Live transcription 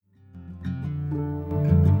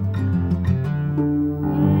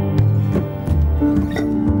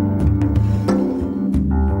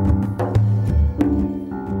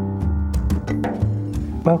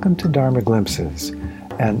Welcome to Dharma Glimpses,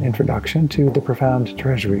 an introduction to the profound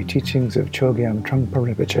treasury teachings of Chogyam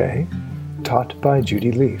Trungpa Rinpoche, taught by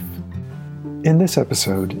Judy Leaf. In this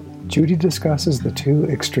episode, Judy discusses the two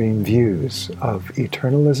extreme views of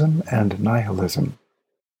eternalism and nihilism.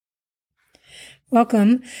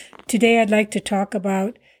 Welcome. Today I'd like to talk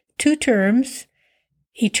about two terms,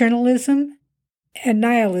 eternalism and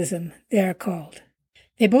nihilism, they are called.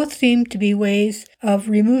 They both seem to be ways of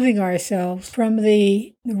removing ourselves from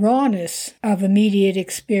the rawness of immediate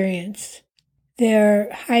experience. They're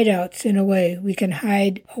hideouts in a way. We can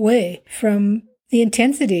hide away from the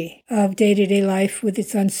intensity of day-to-day life with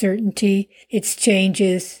its uncertainty, its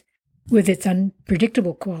changes, with its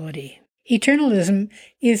unpredictable quality. Eternalism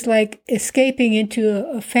is like escaping into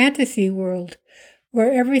a fantasy world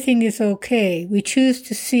where everything is okay. We choose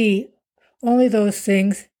to see only those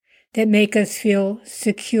things that make us feel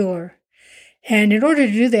secure. And in order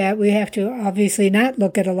to do that, we have to obviously not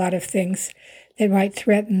look at a lot of things that might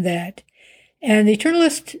threaten that. And the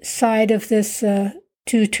eternalist side of this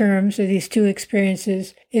two terms, or these two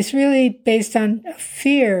experiences, is really based on a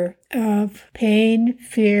fear of pain,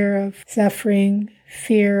 fear of suffering,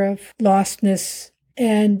 fear of lostness,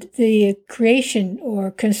 and the creation or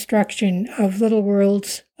construction of little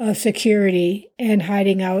worlds of security and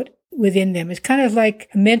hiding out within them. It's kind of like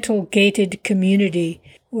a mental gated community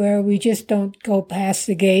where we just don't go past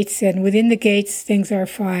the gates, and within the gates things are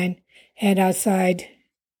fine, and outside,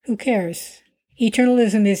 who cares?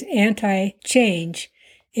 Eternalism is anti-change.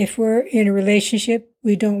 If we're in a relationship,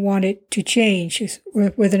 we don't want it to change.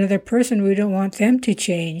 With another person, we don't want them to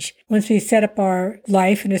change. Once we set up our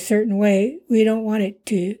life in a certain way, we don't want it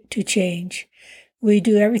to change. We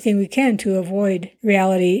do everything we can to avoid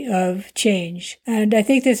reality of change. And I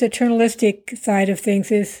think this eternalistic side of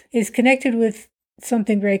things is connected with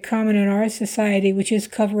something very common in our society, which is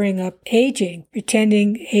covering up aging,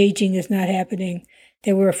 pretending aging is not happening,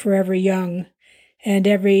 that we're forever young. And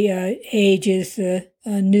every age is a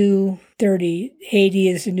new 30. 80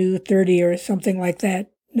 is a new 30 or something like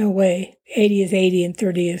that. No way. 80 is 80 and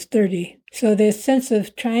 30 is 30. So this sense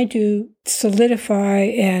of trying to solidify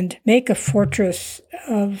and make a fortress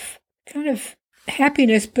of kind of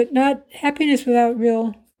happiness, but not happiness without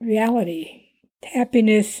real reality.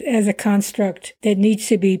 Happiness as a construct that needs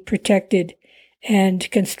to be protected and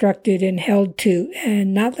constructed and held to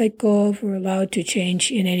and not let go of or allowed to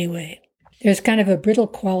change in any way. There's kind of a brittle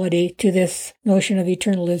quality to this notion of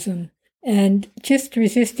eternalism and just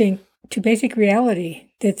resisting to basic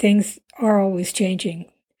reality that things are always changing.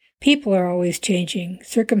 People are always changing.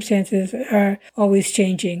 Circumstances are always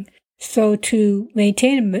changing. So to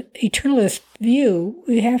maintain an eternalist view,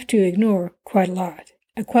 we have to ignore quite a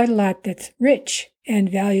lot that's rich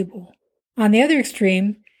and valuable. On the other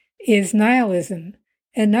extreme is nihilism.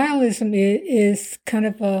 And nihilism is kind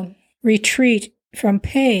of a retreat from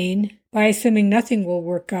pain by assuming nothing will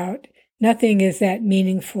work out. Nothing is that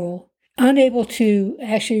meaningful. Unable to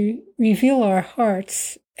actually reveal our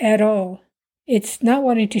hearts at all. It's not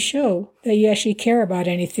wanting to show that you actually care about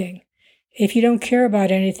anything. If you don't care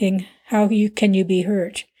about anything, how can you be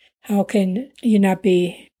hurt? How can you not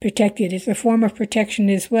be protected? It's a form of protection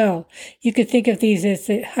as well. You could think of these as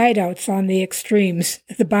the hideouts on the extremes,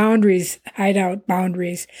 the boundaries, hideout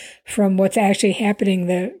boundaries from what's actually happening,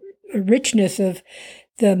 the richness of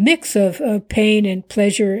the mix of pain and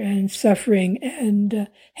pleasure and suffering and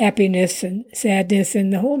happiness and sadness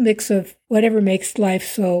and the whole mix of whatever makes life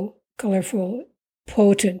so colorful,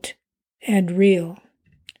 potent, and real.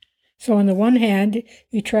 So on the one hand,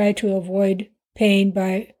 we try to avoid pain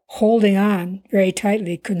by holding on very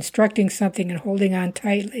tightly, constructing something and holding on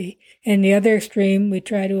tightly. And the other extreme, we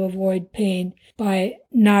try to avoid pain by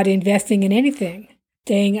not investing in anything,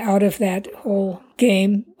 staying out of that whole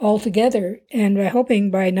game altogether. And by hoping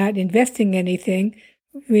by not investing anything,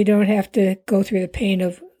 we don't have to go through the pain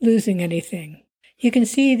of losing anything. You can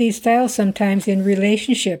see these styles sometimes in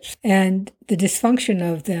relationships and the dysfunction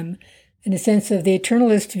of them. In the sense of the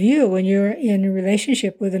eternalist view, when you're in a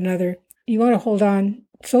relationship with another, you want to hold on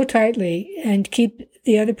so tightly and keep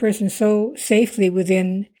the other person so safely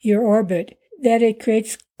within your orbit that it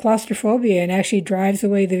creates claustrophobia and actually drives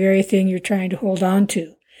away the very thing you're trying to hold on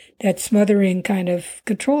to, that smothering kind of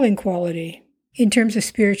controlling quality. In terms of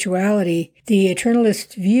spirituality, the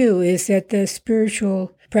eternalist view is that the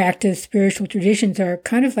spiritual practice, spiritual traditions are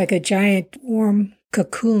kind of like a giant warm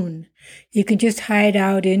cocoon. You can just hide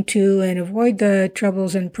out into and avoid the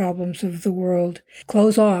troubles and problems of the world,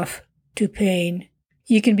 close off to pain.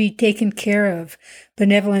 You can be taken care of.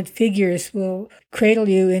 Benevolent figures will cradle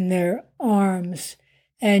you in their arms,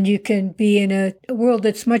 and you can be in a world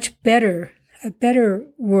that's much better, a better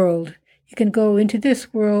world. you can go into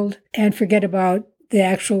this world and forget about the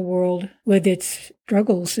actual world with its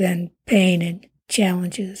struggles and pain and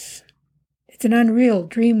challenges. It's an unreal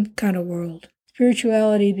dream kind of world.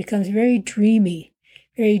 Spirituality becomes very dreamy,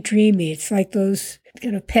 very dreamy. It's like those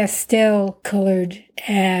kind of pastel-colored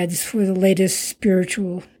ads for the latest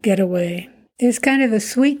spiritual getaway. There's kind of a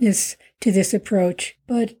sweetness to this approach,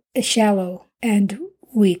 but shallow and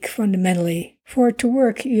weak fundamentally. For it to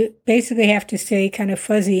work, you basically have to stay kind of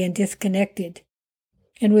fuzzy and disconnected.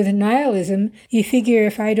 And with nihilism, you figure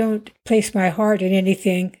if I don't place my heart in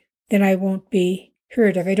anything, then I won't be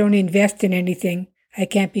hurt. If I don't invest in anything, I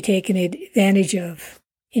can't be taken advantage of.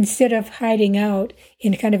 Instead of hiding out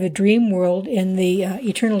in kind of a dream world in the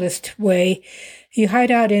eternalist way, you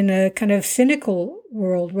hide out in a kind of cynical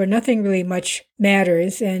world where nothing really much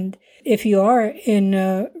matters. And if you are in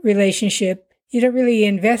a relationship, you don't really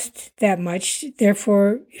invest that much.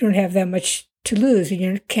 Therefore, you don't have that much to lose, and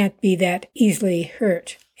you can't be that easily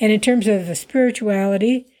hurt. And in terms of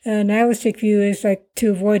spirituality, a nihilistic view is like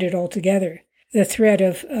to avoid it altogether. The threat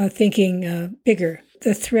of thinking bigger,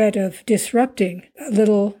 the threat of disrupting a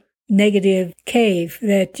little negative cave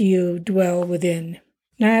that you dwell within.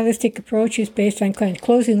 Nihilistic approach is based on kind of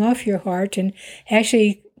closing off your heart and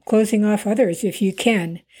actually closing off others if you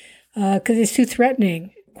can, because it's too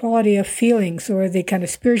threatening. Quality of feelings or the kind of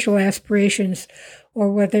spiritual aspirations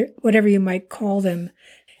or whatever you might call them.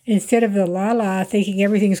 Instead of the la-la, thinking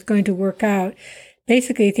everything's going to work out,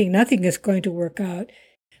 basically you think nothing is going to work out.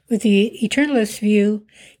 With the eternalist view,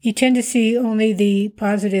 you tend to see only the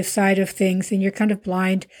positive side of things and you're kind of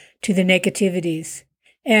blind to the negativities.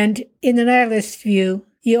 And in the nihilist view,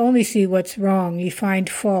 you only see what's wrong. You find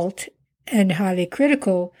fault and highly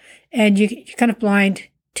critical, and you're kind of blind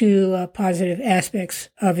to positive aspects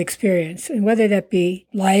of experience. And whether that be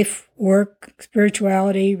life, work,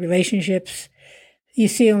 spirituality, relationships, you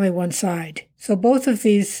see only one side. So both of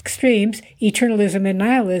these extremes, eternalism and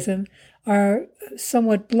nihilism, are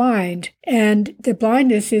somewhat blind. And the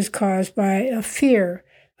blindness is caused by a fear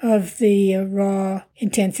of the raw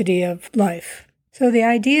intensity of life. So the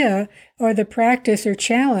idea or the practice or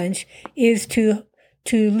challenge is to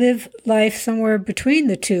live life somewhere between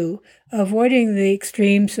the two, avoiding the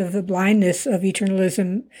extremes of the blindness of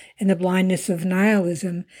eternalism and the blindness of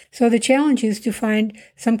nihilism. So the challenge is to find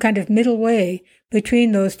some kind of middle way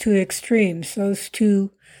between those two extremes, those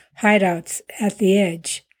two hideouts at the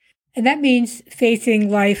edge. And that means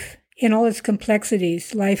facing life in all its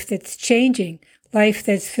complexities, life that's changing, life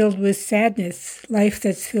that's filled with sadness, life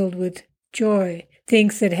that's filled with joy,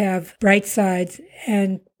 things that have bright sides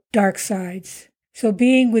and dark sides. So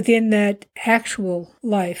being within that actual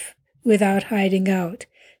life without hiding out,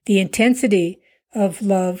 the intensity of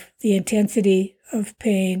love, the intensity of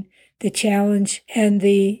pain, the challenge, and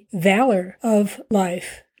the valor of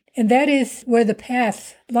life. And that is where the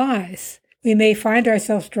path lies. We may find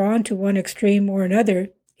ourselves drawn to one extreme or another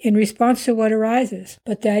in response to what arises,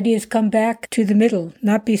 but the idea is come back to the middle,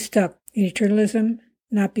 not be stuck in eternalism,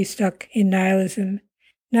 not be stuck in nihilism,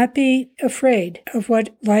 not be afraid of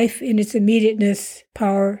what life in its immediateness,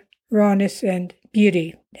 power, rawness, and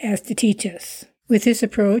beauty has to teach us. With this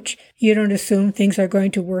approach, you don't assume things are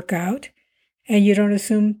going to work out, and you don't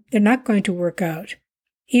assume they're not going to work out.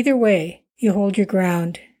 Either way, you hold your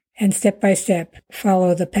ground and step by step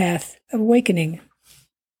follow the path of awakening.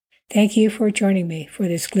 Thank you for joining me for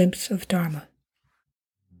this glimpse of Dharma.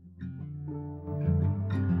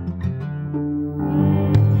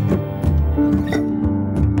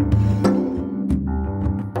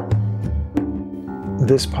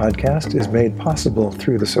 This podcast is made possible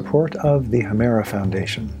through the support of the Hemera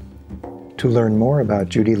Foundation. To learn more about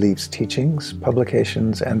Judy Leaf's teachings,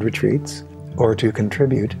 publications, and retreats, or to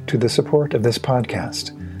contribute to the support of this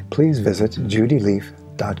podcast, please visit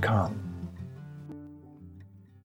judyleaf.com.